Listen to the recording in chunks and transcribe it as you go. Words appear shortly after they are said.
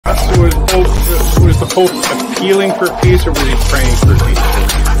Pope appealing for peace, or was he praying for peace?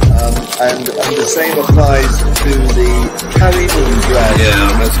 And the same applies to the carry on drag.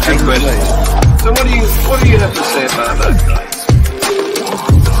 Yeah, that's a good question. So what do you have to say about that, guys?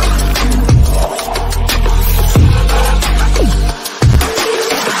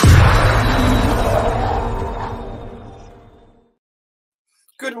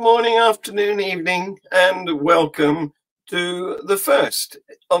 Good morning, afternoon, evening, and welcome to the first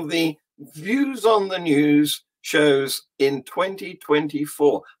of the Views on the News shows in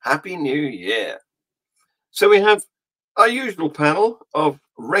 2024. Happy New Year. So we have our usual panel of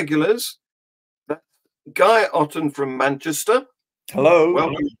regulars. That's Guy Otten from Manchester.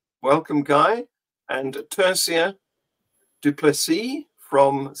 Hello. Welcome, Guy. And Tersia du Plessis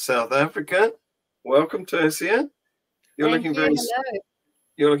from South Africa. Welcome, Tersia. You're looking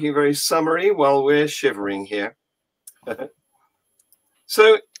very summery while we're shivering here.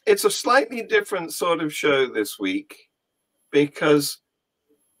 So it's a slightly different sort of show this week because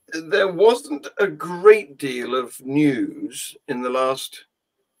there wasn't a great deal of news in the last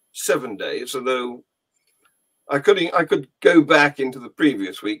 7 days, although I could go back into the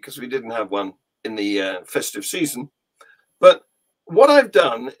previous week because we didn't have one in the festive season. But what I've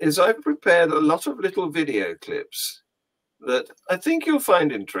done is I've prepared a lot of little video clips that I think you'll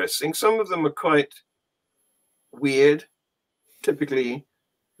find interesting. Some of them are quite weird, typically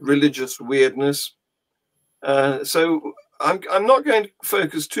religious weirdness. So I'm not going to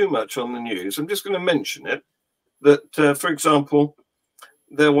focus too much on the news. I'm just going to mention it. That, for example,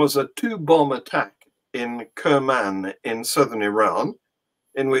 there was a 2-bomb attack in Kerman in southern Iran,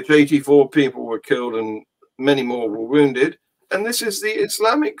 in which 84 people were killed and many more were wounded. And this is the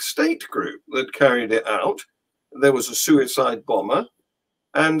Islamic State group that carried it out. There was a suicide bomber.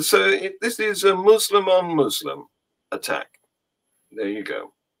 And so this is a Muslim on Muslim attack. There you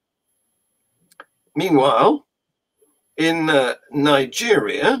go. Meanwhile, in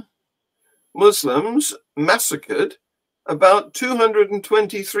Nigeria, Muslims massacred about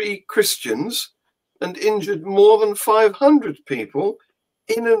 223 Christians and injured more than 500 people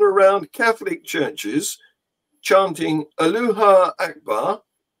in and around Catholic churches chanting Allahu Akbar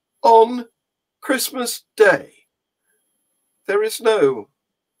on Christmas Day. There is no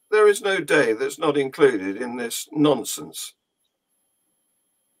day that's not included in this nonsense.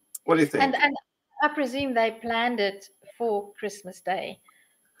 What do you think? And I presume they planned it for Christmas Day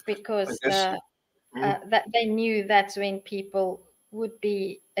because that they knew that's when people would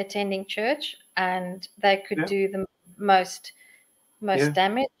be attending church and they could do the most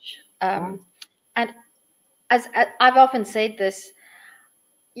damage. And as I've often said this,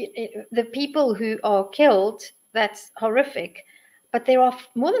 the people who are killed, that's horrific, but there are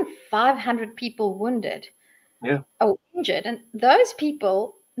more than 500 people wounded or injured, and those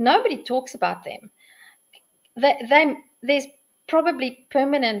people, nobody talks about them. There's probably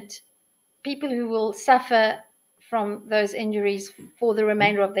permanent people who will suffer from those injuries for the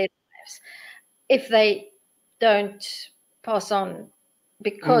remainder of their lives if they don't pass on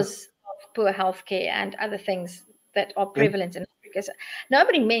because of poor healthcare and other things that are prevalent in Africa. So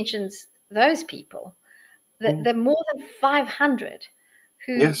nobody mentions those people. The more than 500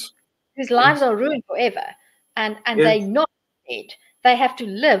 whose lives are ruined forever, and they're not dead. They have to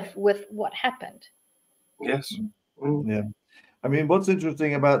live with what happened. Yes. Yeah. I mean, what's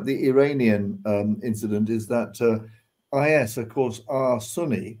interesting about the Iranian incident is that IS, of course, are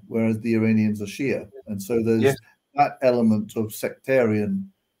Sunni, whereas the Iranians are Shia. And so there's that element of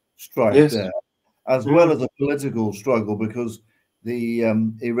sectarian strife there, as well as a political struggle, because the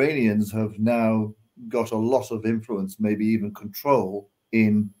Iranians have now got a lot of influence, maybe even control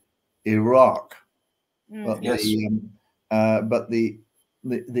in Iraq. But the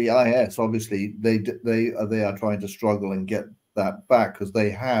IS, obviously, they are trying to struggle and get that back because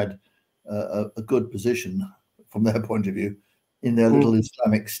they had a good position from their point of view in their little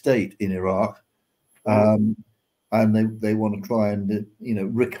Islamic state in Iraq, and they want to try and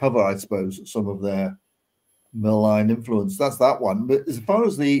recover, I suppose, some of their malign influence. That's that one. But as far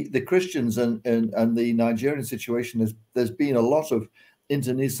as the Christians and the Nigerian situation, there's been a lot of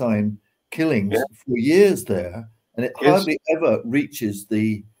internecine killings for years there, and it hardly ever reaches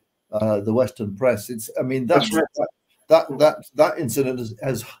the Western press. That incident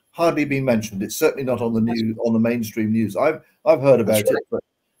has hardly been mentioned. It's certainly not on the news, on the mainstream news. I've heard about it, but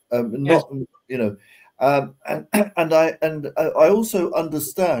not And I also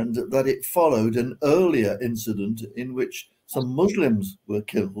understand that it followed an earlier incident in which some Muslims were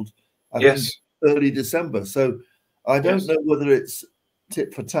killed, I think early December. So I don't know whether it's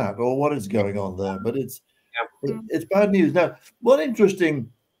tit for tat or what is going on there, but it's bad news. Now, one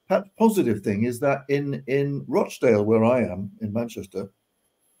interesting perhaps positive thing is that in Rochdale, where I am in Manchester,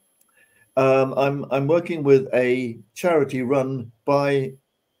 I'm working with a charity run by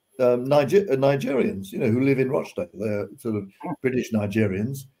Nigerians, who live in Rochdale. They're sort of British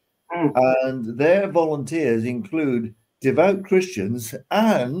Nigerians, and their volunteers include devout Christians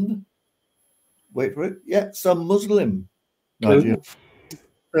and, wait for it, some Muslim Nigerians.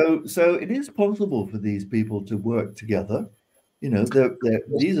 So it is possible for these people to work together.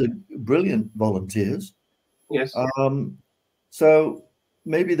 These are brilliant volunteers. Yes. So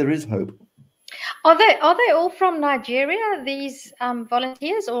maybe there is hope. Are they all from Nigeria, these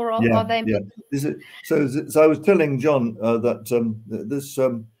volunteers, or are they? Yeah. So I was telling John that this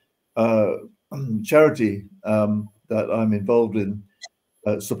charity that I'm involved in,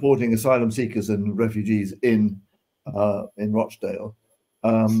 supporting asylum seekers and refugees in Rochdale,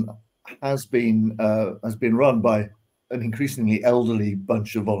 has been run by an increasingly elderly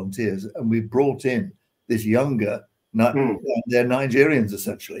bunch of volunteers, and we brought in this younger. They're Nigerians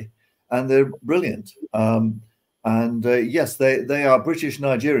essentially, and they're brilliant. Yes, they are British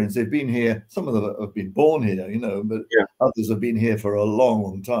Nigerians. They've been here. Some of them have been born here, but others have been here for a long,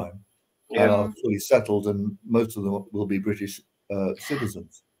 long time. Are fully settled, and most of them will be British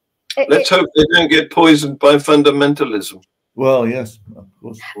citizens. Let's hope they don't get poisoned by fundamentalism. Well, yes, of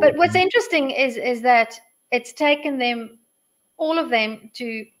course. But what's interesting is that it's taken all of them,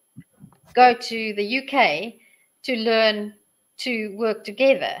 to go to the UK to learn to work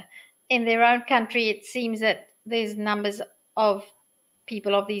together. In their own country, it seems that there's numbers of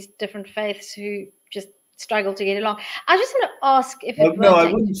people of these different faiths who just struggle to get along. I just want to ask if I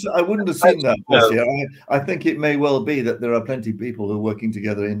wouldn't assume that, Tersia. I think it may well be that there are plenty of people who are working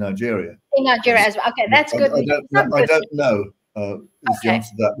together in Nigeria. In Nigeria as well. Okay, that's good. I don't know is the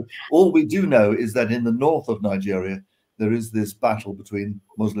answer to that. All we do know is that in the north of Nigeria, there is this battle between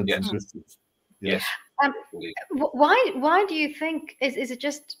Muslims and Christians. Yes. Why do you think, is it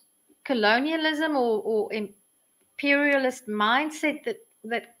just colonialism or imperialist mindset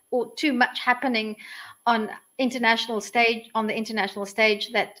that or too much happening on the international stage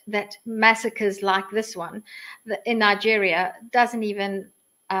that massacres like this one in Nigeria doesn't even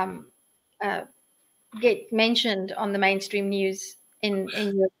get mentioned on the mainstream news in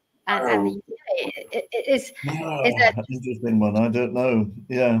Europe and the UK? Is that an interesting one? I don't know.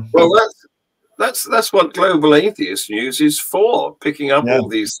 Yeah. Well, that's what global atheist news is for, picking up all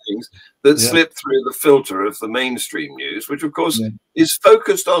these things that slip through the filter of the mainstream news, which of course is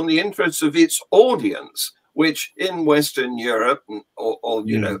focused on the interests of its audience, which in Western Europe or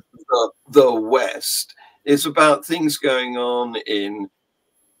the West is about things going on in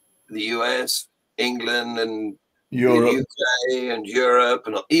the US, England, and Europe. the UK and Europe,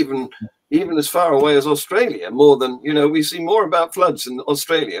 and even as far away as Australia. More than we see more about floods in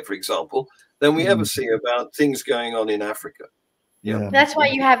Australia, for example, than we ever see about things going on in Africa. Yeah, that's why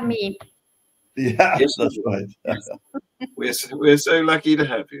you have me. Yeah, yes, that's right. We're so lucky to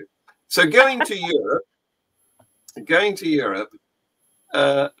have you. So going to Europe,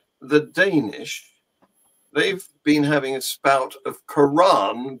 the Danish, they've been having a spout of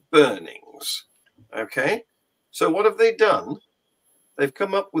Quran burnings. Okay, so what have they done? They've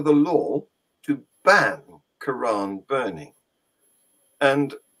come up with a law to ban Quran burning.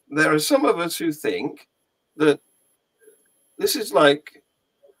 And there are some of us who think that this is like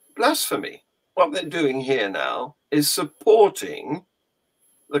blasphemy. What they're doing here now is supporting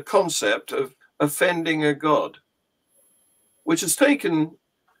the concept of offending a God, which has taken,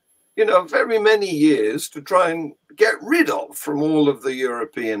 very many years to try and get rid of from all of the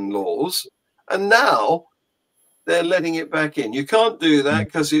European laws. And now they're letting it back in. You can't do that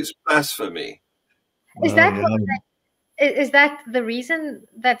because it's blasphemy. Is that the reason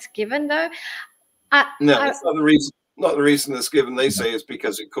that's given, though? No, it's not the reason. Not the reason that's given. They say it's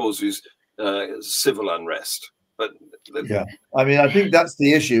because it causes civil unrest. But I think that's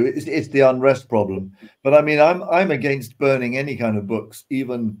the issue. It's the unrest problem. But I mean, I'm against burning any kind of books,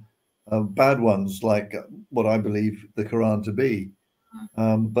 even bad ones like what I believe the Quran to be.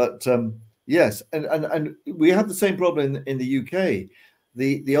 Yes, and we have the same problem in the UK.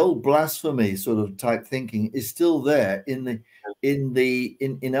 The old blasphemy sort of type thinking is still there. In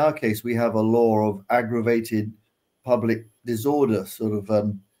our case, we have a law of aggravated public disorder, sort of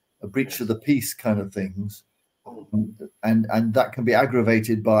a breach of the peace kind of things, and that can be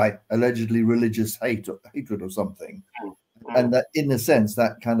aggravated by allegedly religious hatred or something, and that in a sense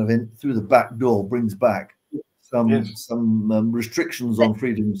that kind of through the back door brings back some restrictions on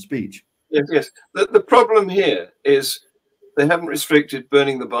freedom of speech. Yes. The problem here is they haven't restricted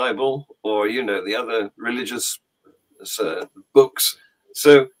burning the Bible or the other religious books.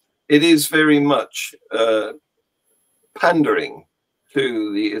 So it is very much pandering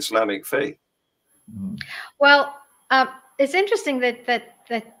to the Islamic faith. Well, it's interesting that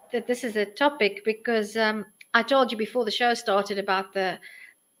this is a topic, because I told you before the show started about the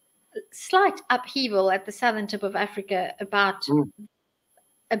slight upheaval at the southern tip of Africa about,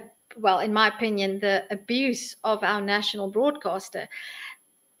 well, in my opinion, the abuse of our national broadcaster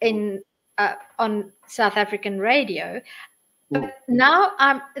on South African radio. But now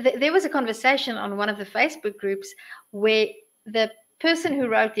there was a conversation on one of the Facebook groups where the person who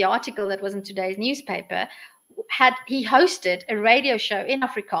wrote the article that was in today's newspaper he hosted a radio show in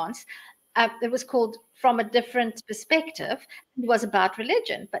Afrikaans. It was called From a Different Perspective. It was about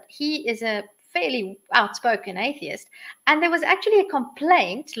religion, but he is a fairly outspoken atheist. And there was actually a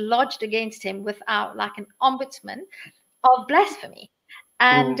complaint lodged against him with an ombudsman of blasphemy.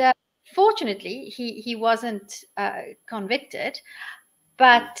 And fortunately, he wasn't convicted.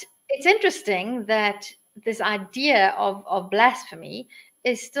 But it's interesting that this idea of blasphemy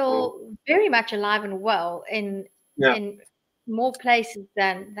is still very much alive and well in more places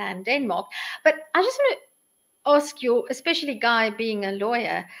than Denmark. But I just want to ask you, especially Guy being a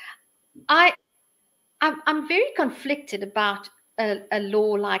lawyer, I'm very conflicted about a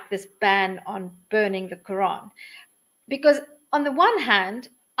law like this ban on burning the Quran, because on the one hand,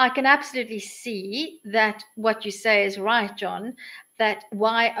 I can absolutely see that what you say is right, John, that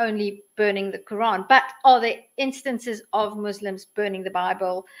why only burning the Quran? But are there instances of Muslims burning the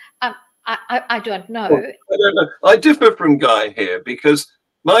Bible? I don't know. I don't know. I differ from Guy here, because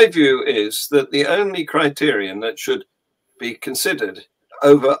my view is that the only criterion that should be considered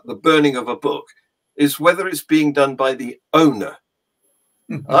over the burning of a book is whether it's being done by the owner.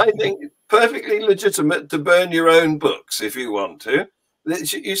 I think it's perfectly legitimate to burn your own books if you want to.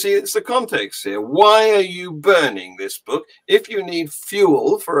 You see, it's the context here. Why are you burning this book? If you need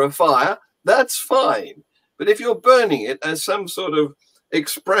fuel for a fire, that's fine. But if you're burning it as some sort of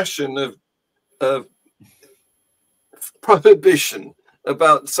expression of prohibition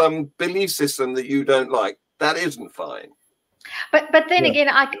about some belief system that you don't like, that isn't fine. But then again,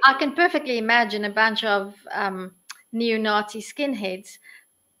 I can perfectly imagine a bunch of neo-Nazi skinheads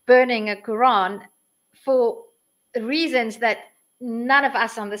burning a Quran for reasons that none of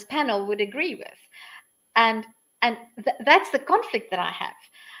us on this panel would agree with. And that's the conflict that I have,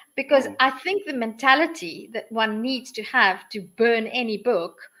 because I think the mentality that one needs to have to burn any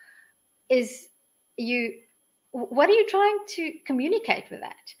book is what are you trying to communicate with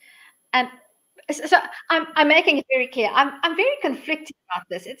that? And so I'm making it very clear. I'm very conflicted about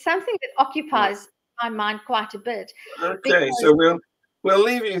this. It's something that occupies my mind quite a bit. Okay, so we'll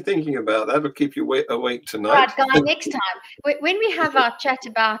leave you thinking about that. We'll keep you awake tonight. All right, Guy, next time when we have our chat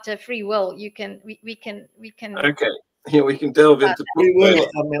about free will, we can. Okay, yeah, we can delve into free will.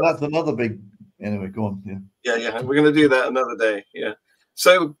 I mean, that's another big. Anyway, go on. Yeah. We're going to do that another day. Yeah.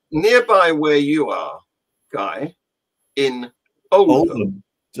 So nearby where you are, Guy, in Oldham,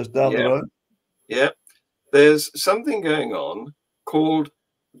 just down the road. Yeah, there's something going on called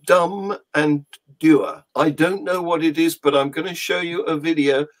Dumb and Doer. I don't know what it is, but I'm going to show you a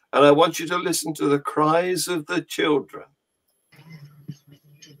video, and I want you to listen to the cries of the children.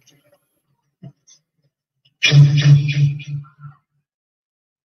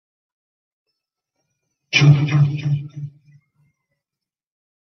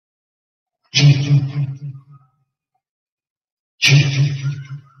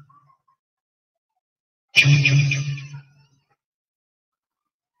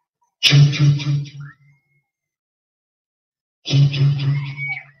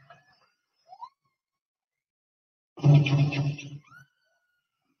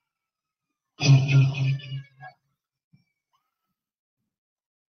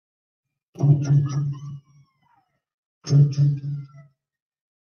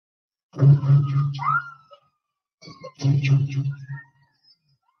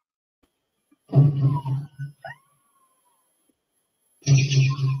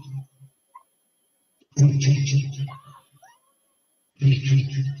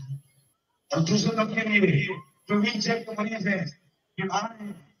 और दूसरे लोग के लिए जो wheelchair के मरीज हैं, बीमार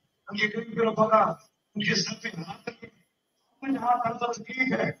हैं, उनके गरीब लोग होगा, उनके सर पे हाथ रखे, अपने हाथ करता तो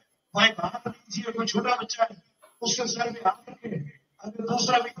ठीक है, भाई हाथ लीजिए, कोई छोटा बच्चा है, उसके सर पे हाथ रखे, अगर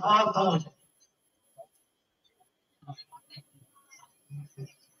दूसरा भी हाथ था हो जाए।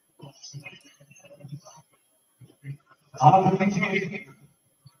 हाथ लीजिए।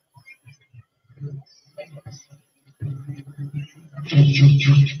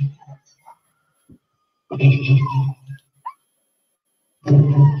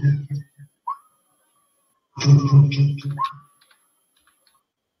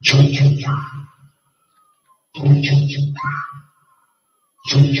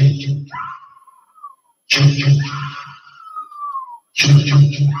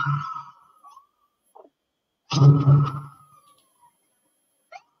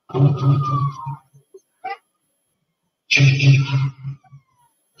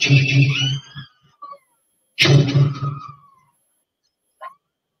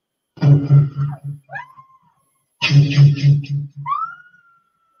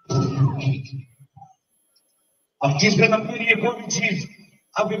 अब जिस कदम के लिए कोई भी चीज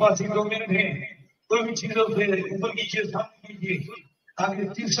आपके पास 1-2 मिनट है, कोई भी चीजों से ऊपर की चीज सामने कीजिए ताकि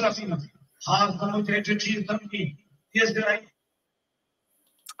तीसरा चीज हाथ समझे जो चीज समझी yes right.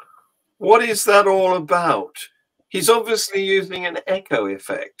 What is that all about? He's obviously using an echo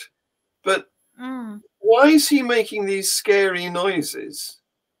effect, but why is he making these scary noises?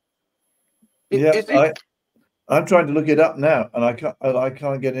 I'm trying to look it up now, and I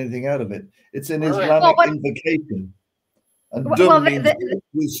can't get anything out of it. It's an Islamic invocation, and dum means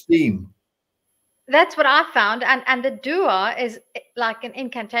with steam. That's what I found, and the dua is like an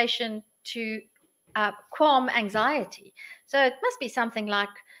incantation to calm anxiety. So it must be something like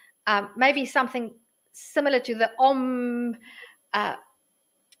maybe something similar to the Om.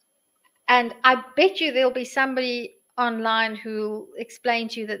 And I bet you there'll be somebody online who'll explain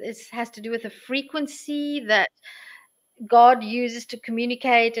to you that this has to do with a frequency that God uses to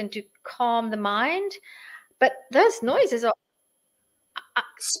communicate and to calm the mind. But those noises are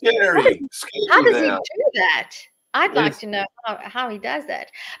scary. How does he do that? I'd like to know how he does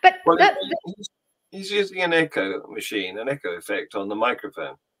that. But he's using an echo machine, an echo effect on the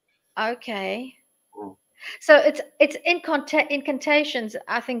microphone. Okay. So it's incantations,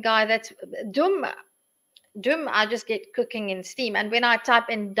 I think, Guy. That's dum. I just get cooking in steam, and when I type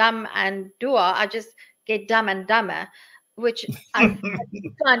in dumb and dua, I just get dumb and dumber, which I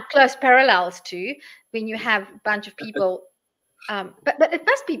find close parallels to when you have a bunch of people. But it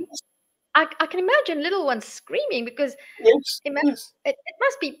must be. I can imagine little ones screaming because it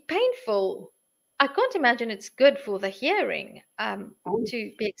must be painful. I can't imagine it's good for the hearing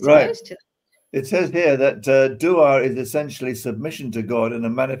to be exposed to that. It says here that dua is essentially submission to God and a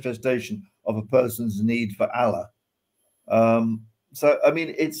manifestation of a person's need for Allah. So, I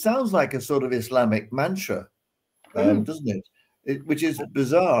mean, it sounds like a sort of Islamic mantra, doesn't it? Which is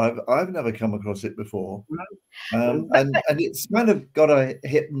bizarre. I've never come across it before. And it's kind of got a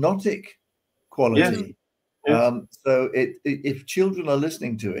hypnotic quality. So if children are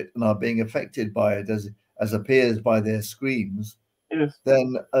listening to it and are being affected by it as appears by their screams,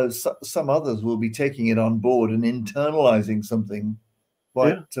 then some others will be taking it on board and internalizing something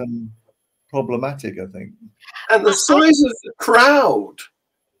quite problematic, I think. And the size of the crowd.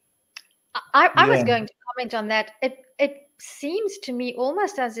 I was going to comment on that. It seems to me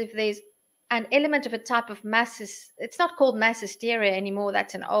almost as if there's an element of a type of mass. It's not called mass hysteria anymore.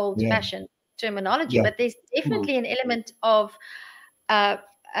 That's an old-fashioned terminology. But there's definitely an element of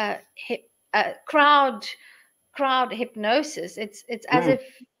crowd hypnosis. It's as if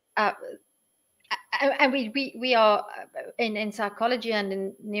and we are in psychology and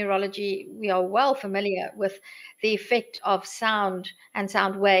in neurology, we are well familiar with the effect of sound and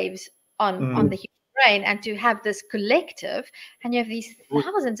sound waves on the human brain, and to have this collective, and you have these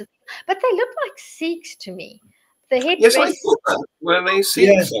thousands of people, but they look like Sikhs to me. The headdress. Yes, I thought that when they see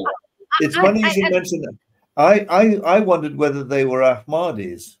it's funny you should mention that. I wondered whether they were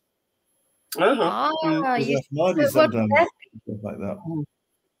Ahmadis. Ahmadis sometimes like that.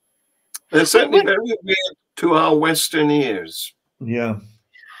 They're certainly very weird to our Western ears. Yeah.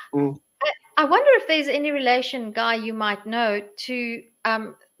 I wonder if there's any relation, Guy, you might know, to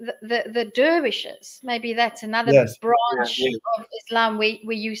the dervishes. Maybe that's another branch of Islam where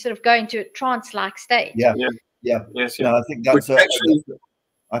you sort of go into a trance-like state. Yes. No, I think that's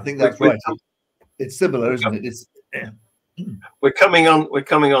I think that's right. It's similar, isn't it? It's we're coming on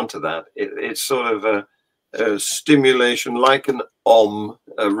to that. It's sort of a stimulation, like an om,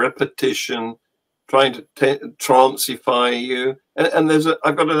 a repetition, trying to transify you. And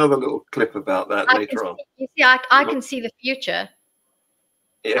I've got another little clip about that later on. You see, I can see the future.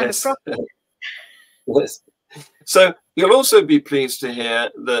 Yes. Yes. So you'll also be pleased to hear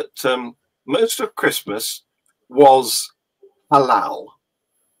that most of Christmas was halal.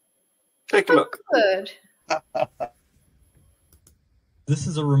 Take a look. Good. This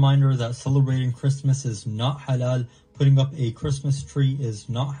is a reminder that celebrating Christmas is not halal. Putting up a Christmas tree is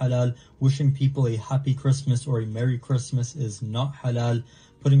not halal. Wishing people a happy Christmas or a Merry Christmas is not halal.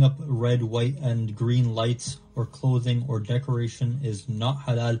 Putting up red, white, and green lights or clothing or decoration is not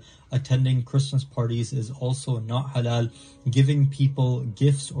halal. Attending Christmas parties is also not halal. Giving people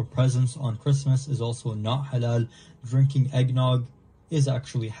gifts or presents on Christmas is also not halal. Drinking eggnog is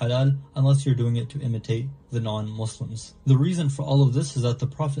actually halal unless you're doing it to imitate the non-Muslims. The reason for all of this is that the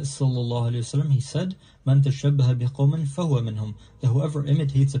Prophet ﷺ, he said, "Man tashabbaha biqawmin fahuwa minhum," that whoever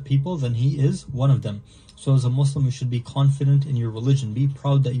imitates a people, then he is one of them. So as a Muslim, you should be confident in your religion. Be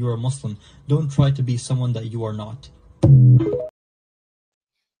proud that you are a Muslim. Don't try to be someone that you are not.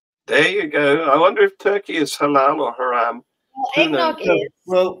 There you go. I wonder if turkey is halal or haram. Well, eggnog is.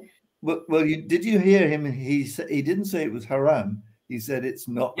 Well, did you hear him? He didn't say it was haram. He said it's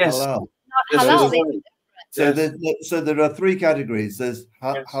not halal. Not halal. So there are three categories. There's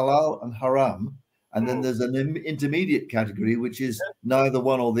halal and haram, and then there's an intermediate category, which is neither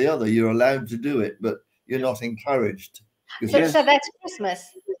one or the other. You're allowed to do it, but you're not encouraged. So that's Christmas.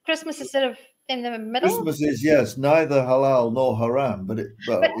 Christmas is sort of in the middle. Christmas is neither halal nor haram, but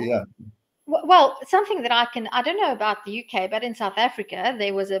yeah. Well, something that I don't know about the UK, but in South Africa,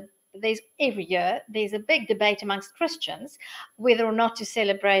 every year there's a big debate amongst Christians whether or not to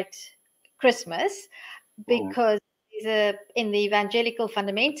celebrate Christmas, because in the evangelical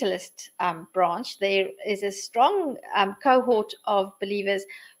fundamentalist branch, there is a strong cohort of believers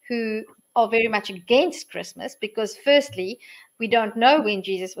who are very much against Christmas because, firstly, we don't know when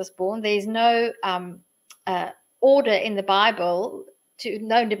Jesus was born. There's no order in the Bible,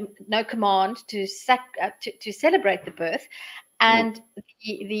 no command to celebrate the birth, and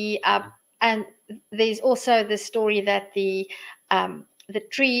and there's also the story that the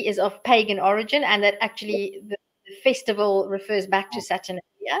tree is of pagan origin, and that actually the festival refers back to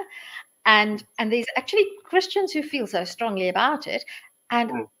Saturnalia, and there's actually Christians who feel so strongly about it,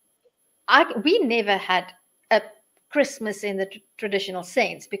 and we never had a Christmas in the traditional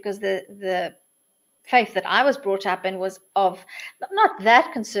sense, because the faith that I was brought up in was of not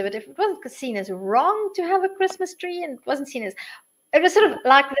that conservative. It wasn't seen as wrong to have a Christmas tree, and it wasn't seen as, it was sort of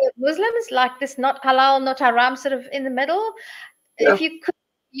like the Muslims, like this not halal, not haram, sort of in the middle. Yeah. If you could,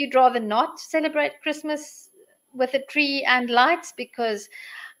 you'd rather not celebrate Christmas with a tree and lights, because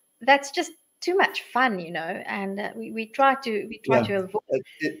that's just too much fun, and we try to avoid.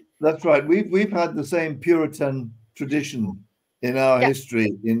 That's right. We've had the same Puritan tradition in our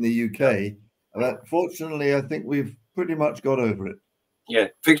history in the UK. But fortunately, I think we've pretty much got over it. Yeah,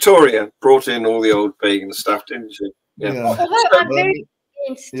 Victoria brought in all the old pagan stuff, didn't she? Yeah.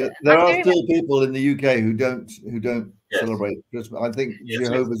 There are still people in the UK who don't celebrate Christmas. I think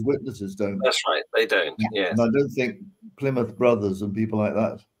Jehovah's Witnesses don't. That's right, they don't. Yeah. And I don't think Plymouth Brothers and people like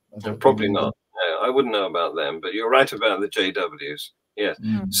that. Probably not. No, I wouldn't know about them, but you're right about the JWs. Yes.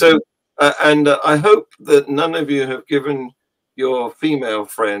 So, and I hope that none of you have given your female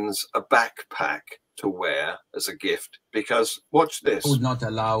friends a backpack to wear as a gift, because watch this. I would not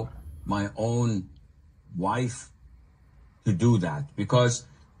allow my own wife to do that, because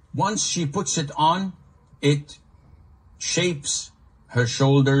once she puts it on, it shapes her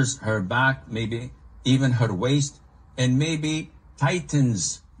shoulders, her back, maybe even her waist, and maybe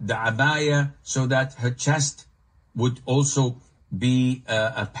tightens the abaya so that her chest would also be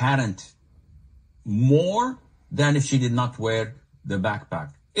apparent more than if she did not wear the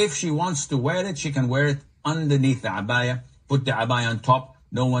backpack. If she wants to wear it, she can wear it underneath the abaya, put the abaya on top.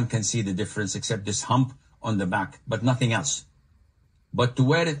 No one can see the difference except this hump on the back, but nothing else. But to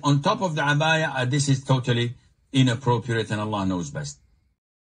wear it on top of the abaya, this is totally inappropriate, and Allah knows best.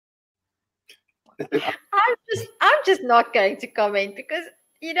 I'm just not going to comment, because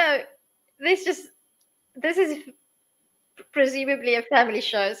this is presumably a family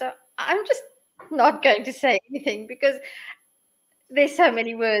show, so I'm just not going to say anything, because there's so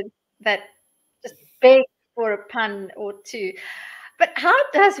many words that just beg for a pun or two. But how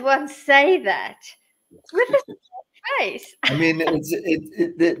does one say that with a face? I mean,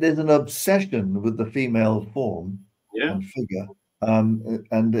 there's an obsession with the female form and figure,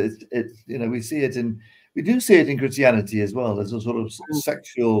 and it's we do see it in Christianity as well. There's a sort of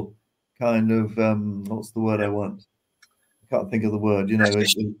sexual kind of what's the word I want? I can't think of the word. They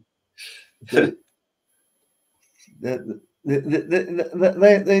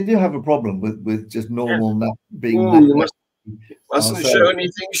do have a problem with just normal being. Mustn't show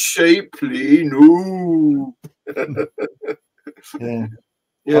anything shapely, no.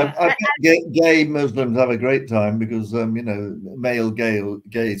 I think gay Muslims have a great time because male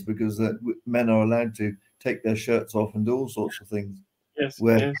gays, because men are allowed to take their shirts off and do all sorts of things.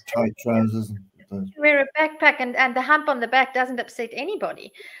 Wear tight trousers. Wear a backpack, and the hump on the back doesn't upset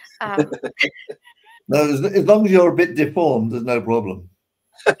anybody. No, as long as you're a bit deformed, there's no problem.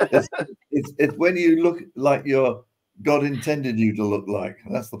 It's when you look like God intended you to look like.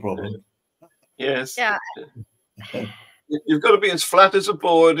 That's the problem. Yes. Yeah. You've got to be as flat as a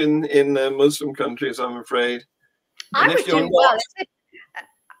board in Muslim countries, I'm afraid. I would do well.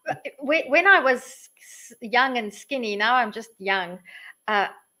 When I was young and skinny, now I'm just young. I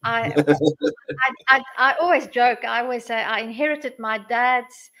always joke. I always say I inherited my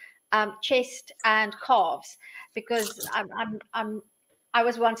dad's chest and calves, because I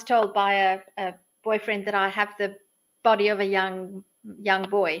was once told by a boyfriend that I have the body of a young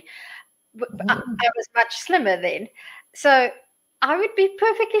boy. I was much slimmer then, so I would be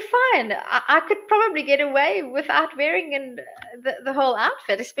perfectly fine. I could probably get away without wearing the whole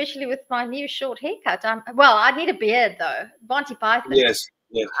outfit, especially with my new short haircut. Well, I need a beard though. Monty Python. Yes,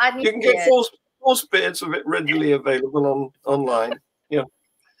 yes. You can get false beards of it readily available online. Yeah.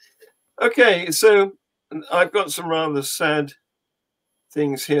 Okay, so I've got some rather sad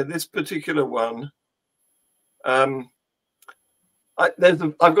things here. This particular one. I've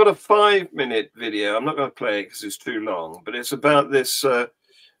got a 5-minute video. I'm not going to play it because it's too long, but it's about this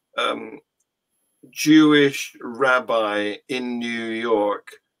Jewish rabbi in New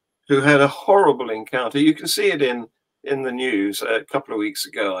York who had a horrible encounter. You can see it in the news. A couple of weeks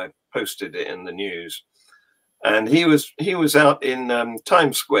ago, I posted it in the news, and he was out in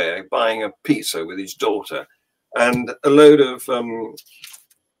Times Square buying a pizza with his daughter, and a load of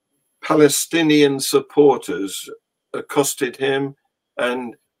Palestinian supporters accosted him.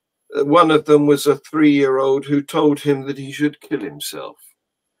 And one of them was a 3-year-old who told him that he should kill himself.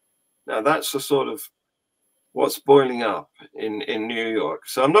 Now, that's the sort of what's boiling up in New York.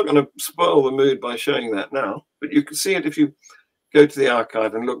 So I'm not going to spoil the mood by showing that now, but you can see it if you go to the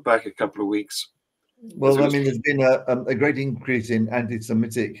archive and look back a couple of weeks. Well, I mean, there's been a great increase in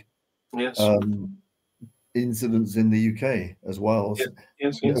anti-Semitic incidents in the UK as well.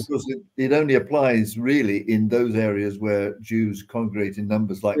 Yes. Of course, it only applies really in those areas where Jews congregate in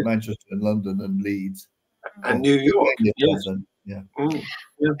numbers, like Manchester and London and Leeds and New York. Yes. Yeah.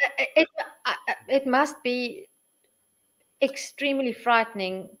 It must be extremely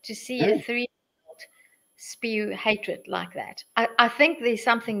frightening to see a 3-year-old spew hatred like that. I think there's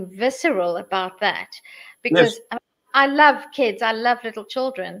something visceral about that, because I love kids. I love little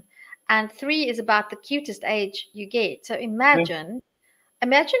children. And 3 is about the cutest age you get. So imagine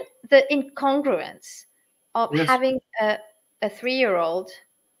the incongruence of having a 3-year-old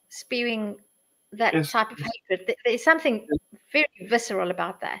spewing that type of hatred. There's something very visceral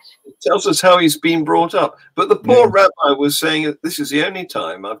about that. It tells us how he's been brought up. But the poor rabbi was saying that this is the only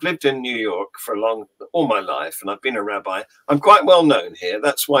time I've lived in New York for all my life, and I've been a rabbi. I'm quite well known here.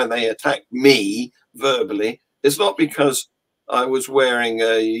 That's why they attacked me verbally. It's not because I was wearing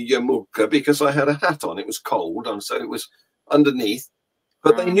a yarmulke, because I had a hat on. It was cold, and so it was underneath.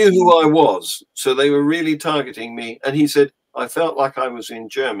 But they knew who I was, so they were really targeting me. And he said, I felt like I was in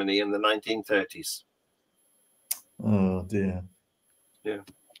Germany in the 1930s. Oh, dear. Yeah.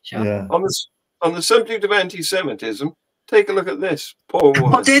 Sure. Yeah. On the subject of anti-Semitism, take a look at this. Poor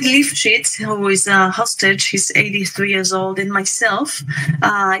woman. Oded Lifshitz, who is a hostage, he's 83 years old, and myself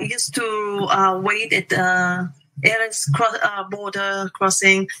used to wait at the Erez border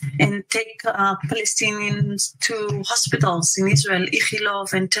crossing and take Palestinians to hospitals in Israel,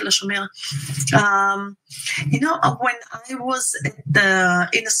 Ichilov and Tel HaShomer. When I was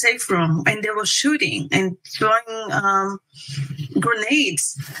in a safe room and they were shooting and throwing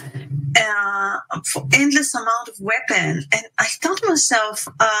grenades for endless amount of weapon, and I thought to myself,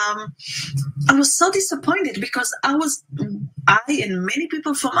 I was so disappointed, because I and many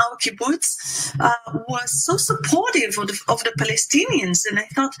people from our kibbutz were so supportive of the Palestinians, and I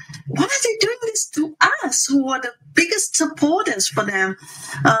thought, why are they doing this to us, who are the biggest supporters for them?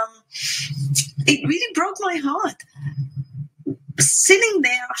 It really broke my heart. Sitting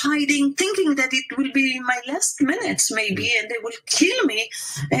there, hiding, thinking that it will be my last minutes, maybe, and they will kill me,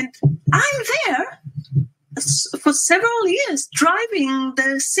 and I'm there for several years driving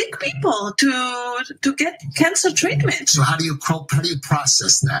the sick people to get cancer treatment. So how do you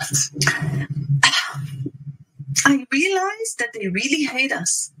process that? I realized that they really hate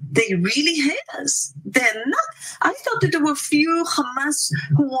us. They really hate us. They're not. I thought that there were few Hamas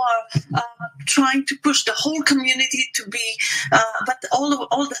who are trying to push the whole community to be, but all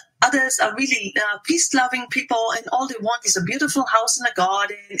the others are really peace-loving people, and all they want is a beautiful house and a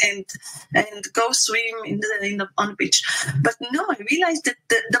garden and go swim on the beach. But no, I realized that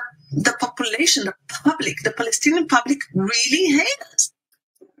the population, the Palestinian public, really hate us.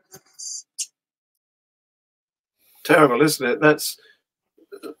 Terrible, isn't it? That's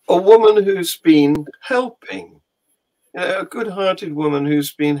a woman who's been helping a good-hearted woman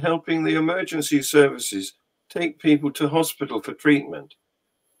who's been helping the emergency services take people to hospital for treatment.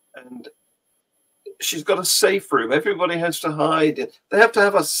 And she's got a safe room. Everybody has to hide. They have to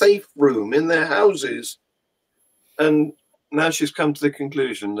have a safe room in their houses. And now she's come to the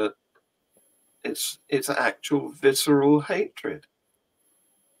conclusion that it's actual visceral hatred.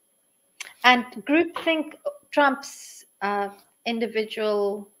 And groupthink trumps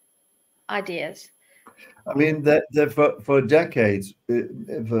individual ideas. I mean, for decades,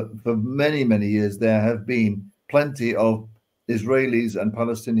 for many years, there have been plenty of Israelis and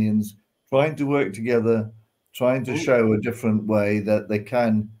Palestinians trying to work together, trying to show a different way that they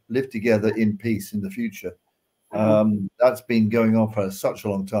can live together in peace in the future. That's been going on for such a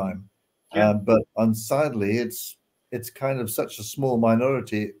long time. But sadly, it's kind of such a small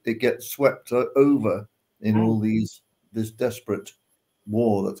minority. It gets swept over in all this desperate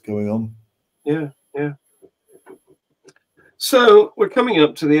war that's going on. Yeah. So we're coming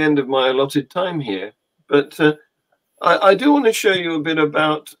up to the end of my allotted time here, but I do want to show you a bit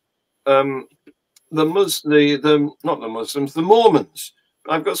about the Mormons.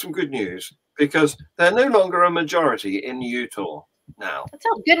 I've got some good news because they're no longer a majority in Utah now. It's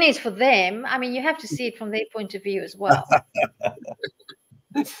not good news for them. I mean, you have to see it from their point of view as well.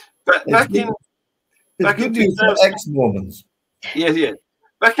 Back in ex-Mormons. Yeah.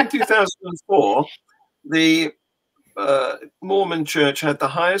 Back in 2004, the Mormon Church had the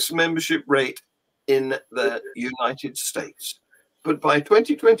highest membership rate in the United States. But by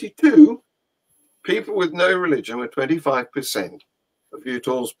 2022, people with no religion were 25% of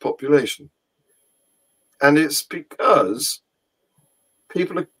Utah's population. And it's because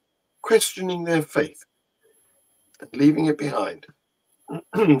people are questioning their faith and leaving it behind.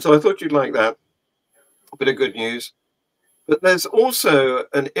 So I thought you'd like that. A bit of good news. But there's also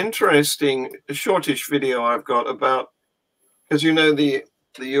an interesting shortish video I've got about, because you know the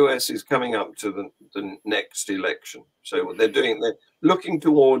US is coming up to the next election. So they're looking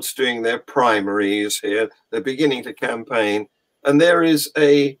towards doing their primaries here. They're beginning to campaign. And there is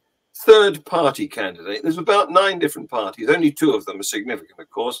a third party candidate. There's about 9 different parties. Only 2 of them are significant, of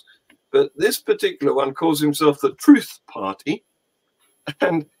course. But this particular one calls himself the Truth Party.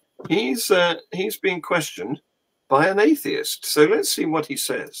 And he's being questioned by an atheist. So let's see what he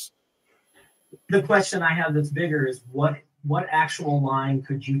says. The question I have that's bigger is what actual line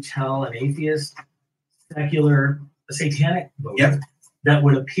could you tell an atheist, secular, a satanic voter that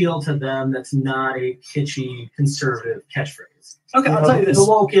would appeal to them that's not a kitschy conservative catchphrase? Okay, I'll tell you this. The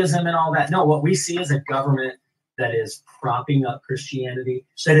wokeism and all that. No, what we see is a government that is propping up Christianity,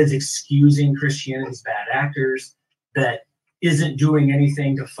 that is excusing Christianity's bad actors, that isn't doing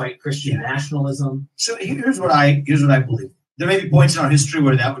anything to fight Christian nationalism. So here's what I believe. There may be points in our history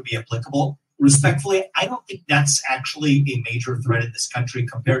where that would be applicable. Respectfully, I don't think that's actually a major threat in this country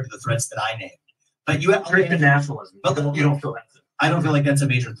compared to the threats that I named. But you have Christian nationalism. But you don't feel that. I don't feel like that's a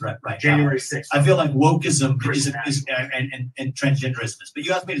major threat right January now. 6th. I feel like wokeism and transgenderism is. But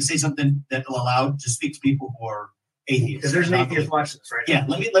you asked me to say something that will allow to speak to people who are atheists. Because there's an atheist watching this right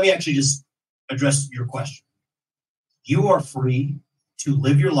now. Yeah, let me actually just address your question. You are free to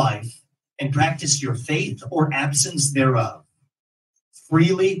live your life and practice your faith or absence thereof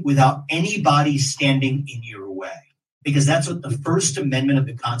freely without anybody standing in your way, because that's what the First Amendment of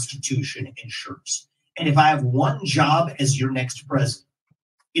the Constitution ensures. And if I have one job as your next president,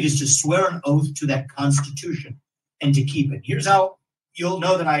 it is to swear an oath to that Constitution and to keep it. Here's how you'll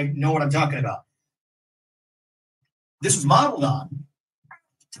know that I know what I'm talking about. This was modeled on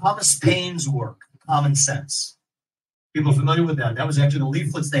Thomas Paine's work, Common Sense. People are familiar with that. That was actually the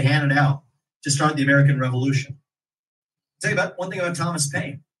leaflets they handed out to start the American Revolution. I'll tell you about one thing about Thomas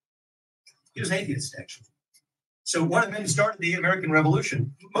Paine. He was an atheist, actually. So one of the men who started the American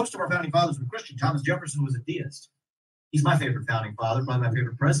Revolution, most of our founding fathers were Christian. Thomas Jefferson was a deist. He's my favorite founding father, probably my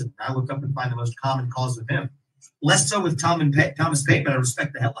favorite president. I look up and find the most common cause with him. Less so with Thomas Paine, but I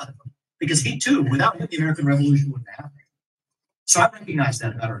respect the hell out of him. Because he too, without him, the American Revolution wouldn't happen. So I recognize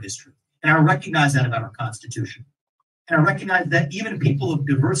that about our history. And I recognize that about our Constitution. And I recognize that even people of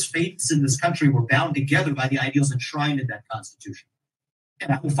diverse faiths in this country were bound together by the ideals enshrined in that Constitution.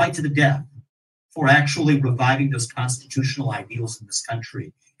 And I will fight to the death for actually reviving those constitutional ideals in this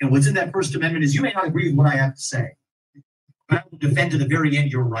country. And what's in that First Amendment is you may not agree with what I have to say, but I will defend to the very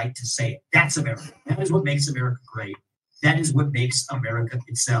end your right to say it. That's America. That is what makes America great. That is what makes America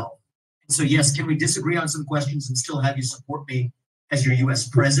itself. And so, yes, can we disagree on some questions and still have you support me as your U.S.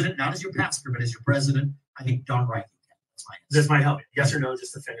 president, not as your pastor, but as your president? I think darn right. This might help. Yes or no,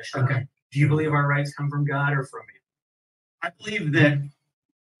 just to finish. Okay. Do you believe our rights come from God or from you? I believe that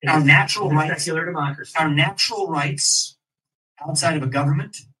Our natural rights, secular democracy. our natural rights outside of a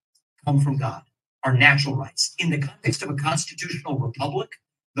government come from God. Our natural rights. In the context of a constitutional republic,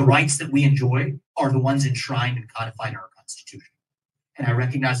 the rights that we enjoy are the ones enshrined and codified in our Constitution. And I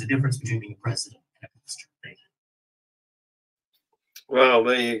recognize the difference between being a president and a pastor. Thank you. Well,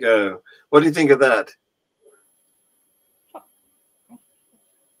 there you go. What do you think of that?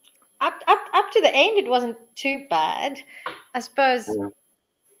 Up to the end, it wasn't too bad. I suppose. Yeah.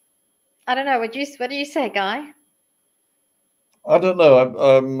 I don't know. What do you say, Guy? I don't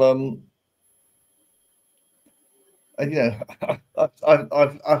know.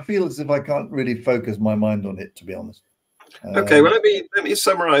 I feel as if I can't really focus my mind on it, to be honest. Okay, well, let me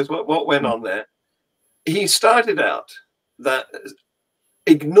summarize what went on there. He started out that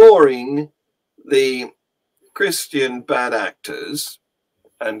ignoring the Christian bad actors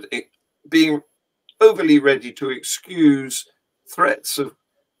and being overly ready to excuse threats of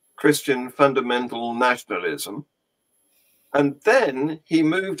Christian fundamental nationalism. And then he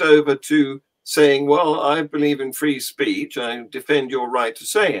moved over to saying, well, I believe in free speech. I defend your right to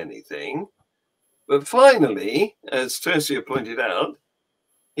say anything. But finally, as Tersia pointed out,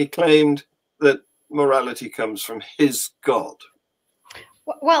 he claimed that morality comes from his God.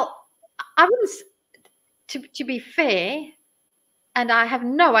 Well, I was, to be fair, and I have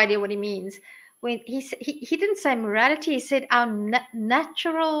no idea what he means. When he didn't say morality, he said our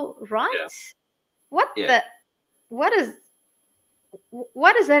natural rights. Yeah. What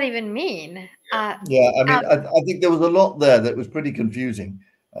does that even mean? I think there was a lot there that was pretty confusing.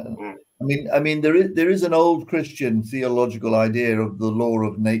 I mean, there is an old Christian theological idea of the law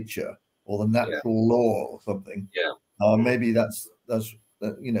of nature or the natural law or something. Yeah. Maybe that's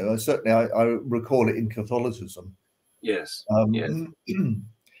certainly I recall it in Catholicism. Yes.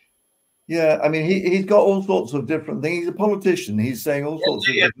 Yeah, I mean, he's got all sorts of different things. He's a politician. He's saying all sorts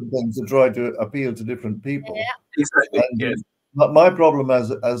of different things to try to appeal to different people. Yeah, exactly. Yes. But my problem as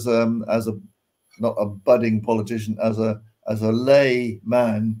a not a budding politician, as a lay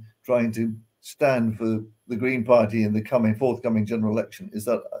man trying to stand for the Green Party in the forthcoming general election is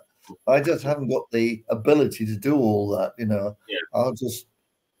that I just haven't got the ability to do all that. I'll just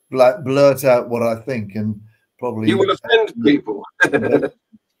blurt out what I think and probably you will offend people.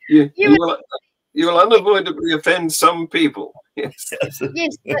 You will unavoidably offend some people. Yes.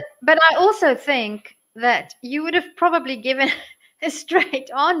 Yes, but I also think that you would have probably given a straight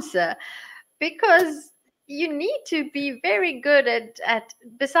answer, because you need to be very good at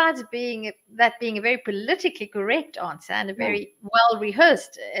besides being a very politically correct answer and a very well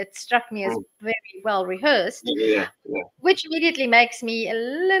rehearsed. It struck me as very well rehearsed, which immediately makes me a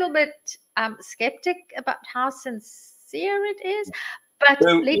little bit skeptic about how sincere it is. But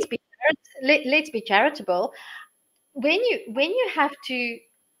let's be charitable. When you have to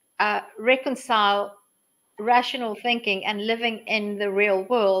reconcile rational thinking and living in the real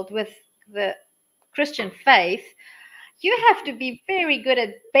world with the Christian faith, you have to be very good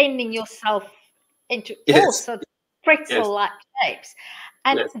at bending yourself into all sorts of pretzel-like shapes.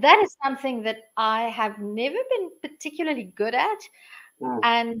 And that is something that I have never been particularly good at.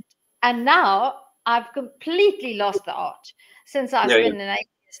 And now I've completely lost the art since I've been an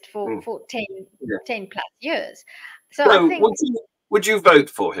atheist for 10 plus years. So I think, would you vote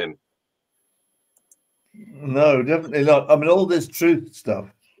for him? No, definitely not. I mean, all this truth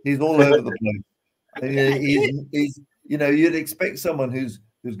stuff, he's all over the place. He's you'd expect someone who's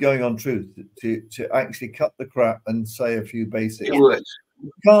going on truth to actually cut the crap and say a few basics. You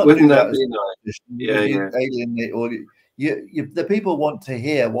can't Wouldn't do that that. Be nice? Alienate, or the people want to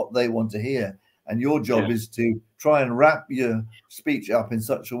hear what they want to hear, and your job is to try and wrap your speech up in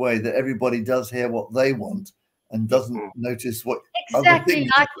such a way that everybody does hear what they want and doesn't notice what other things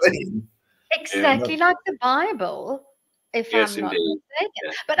are saying. Exactly like the Bible, if I'm not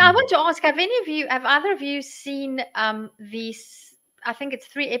mistaken. But I want to ask: have either of you seen these? I think it's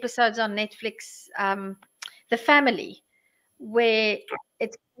 3 episodes on Netflix, The Family, where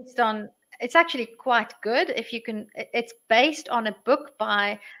it's based on. It's actually quite good. If you can, it's based on a book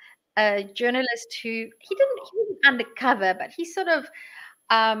by a journalist he wasn't undercover, but he sort of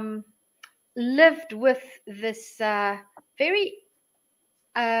lived with this very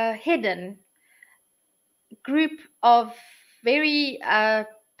hidden group of very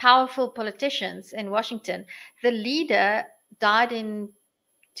powerful politicians in Washington. The leader died in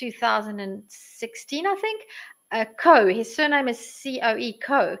 2016, I think. Coe, his surname is C-O-E,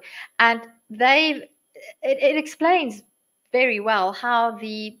 Coe, and it explains very well how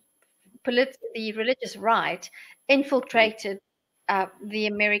the religious right infiltrated the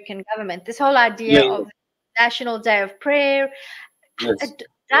American government. This whole idea of National Day of Prayer.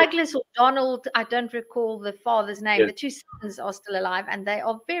 Douglas or Donald, I don't recall the father's name. Yes. The two sons are still alive, and they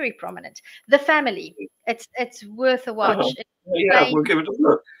are very prominent. The family, it's worth a watch. Yeah, we'll give it a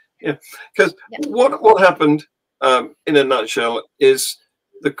look. Yeah, because what happened in a nutshell is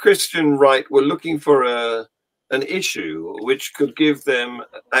the Christian right were looking for an issue which could give them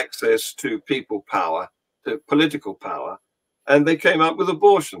access to people power, to political power, and they came up with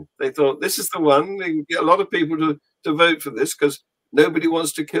abortion. They thought this is the one. They can get a lot of people to vote for this because nobody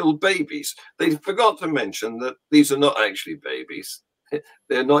wants to kill babies. They forgot to mention that these are not actually babies.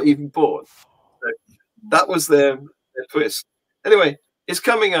 They're not even born. So that was their twist. Anyway, it's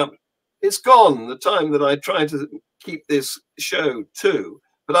coming up. It's gone, the time that I try to keep this show to.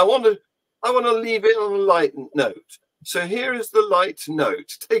 But I want to leave it on a light note. So here is the light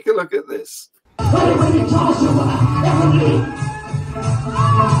note. Take a look at this.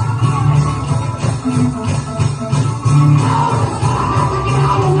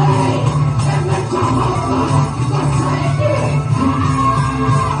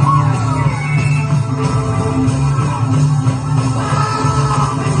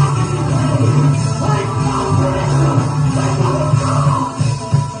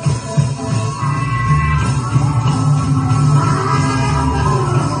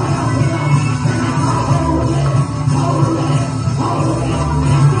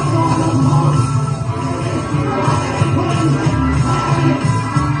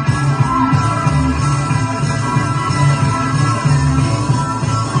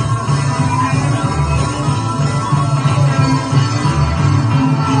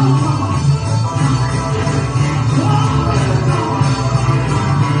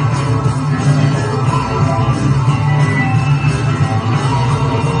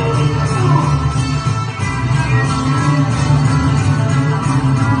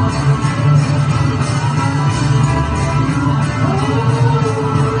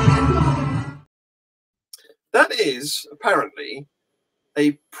 That is apparently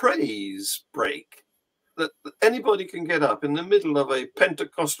a praise break that anybody can get up in the middle of a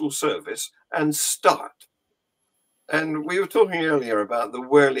Pentecostal service and start. And we were talking earlier about the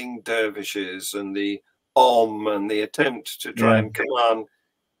whirling dervishes and the and the attempt to try and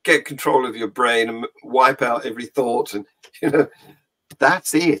get control of your brain and wipe out every thought. And,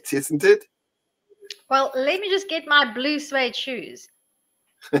 that's it, isn't it? Well, let me just get my blue suede shoes.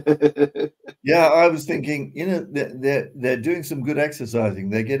 Yeah, I was thinking, they're doing some good exercising.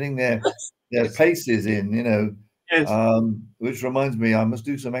 They're getting their paces in, which reminds me, I must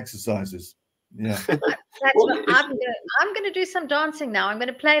do some exercises. Yeah. That's what I'm going to do some dancing now. I'm going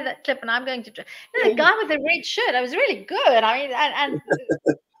to play that clip, and I'm going to. The guy with the red shirt, it was really good. I mean, and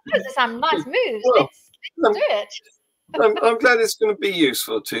those are some nice moves. Let's do it. I'm glad it's going to be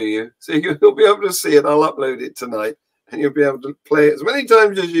useful to you. So you'll be able to see it. I'll upload it tonight, and you'll be able to play it as many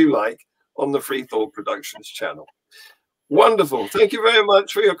times as you like on the Free Thought Productions channel. Wonderful. Thank you very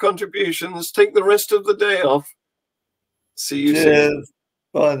much for your contributions. Take the rest of the day off. See you soon.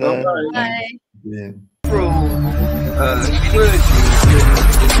 Bye then. Bye. Yeah.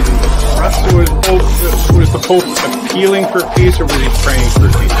 Was the Pope appealing for peace, or was he praying for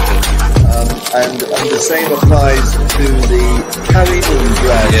peace? And the same applies to the carry-on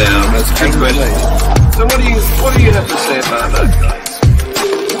drag. Yeah, that's a good question. So what do you have to say about that guy?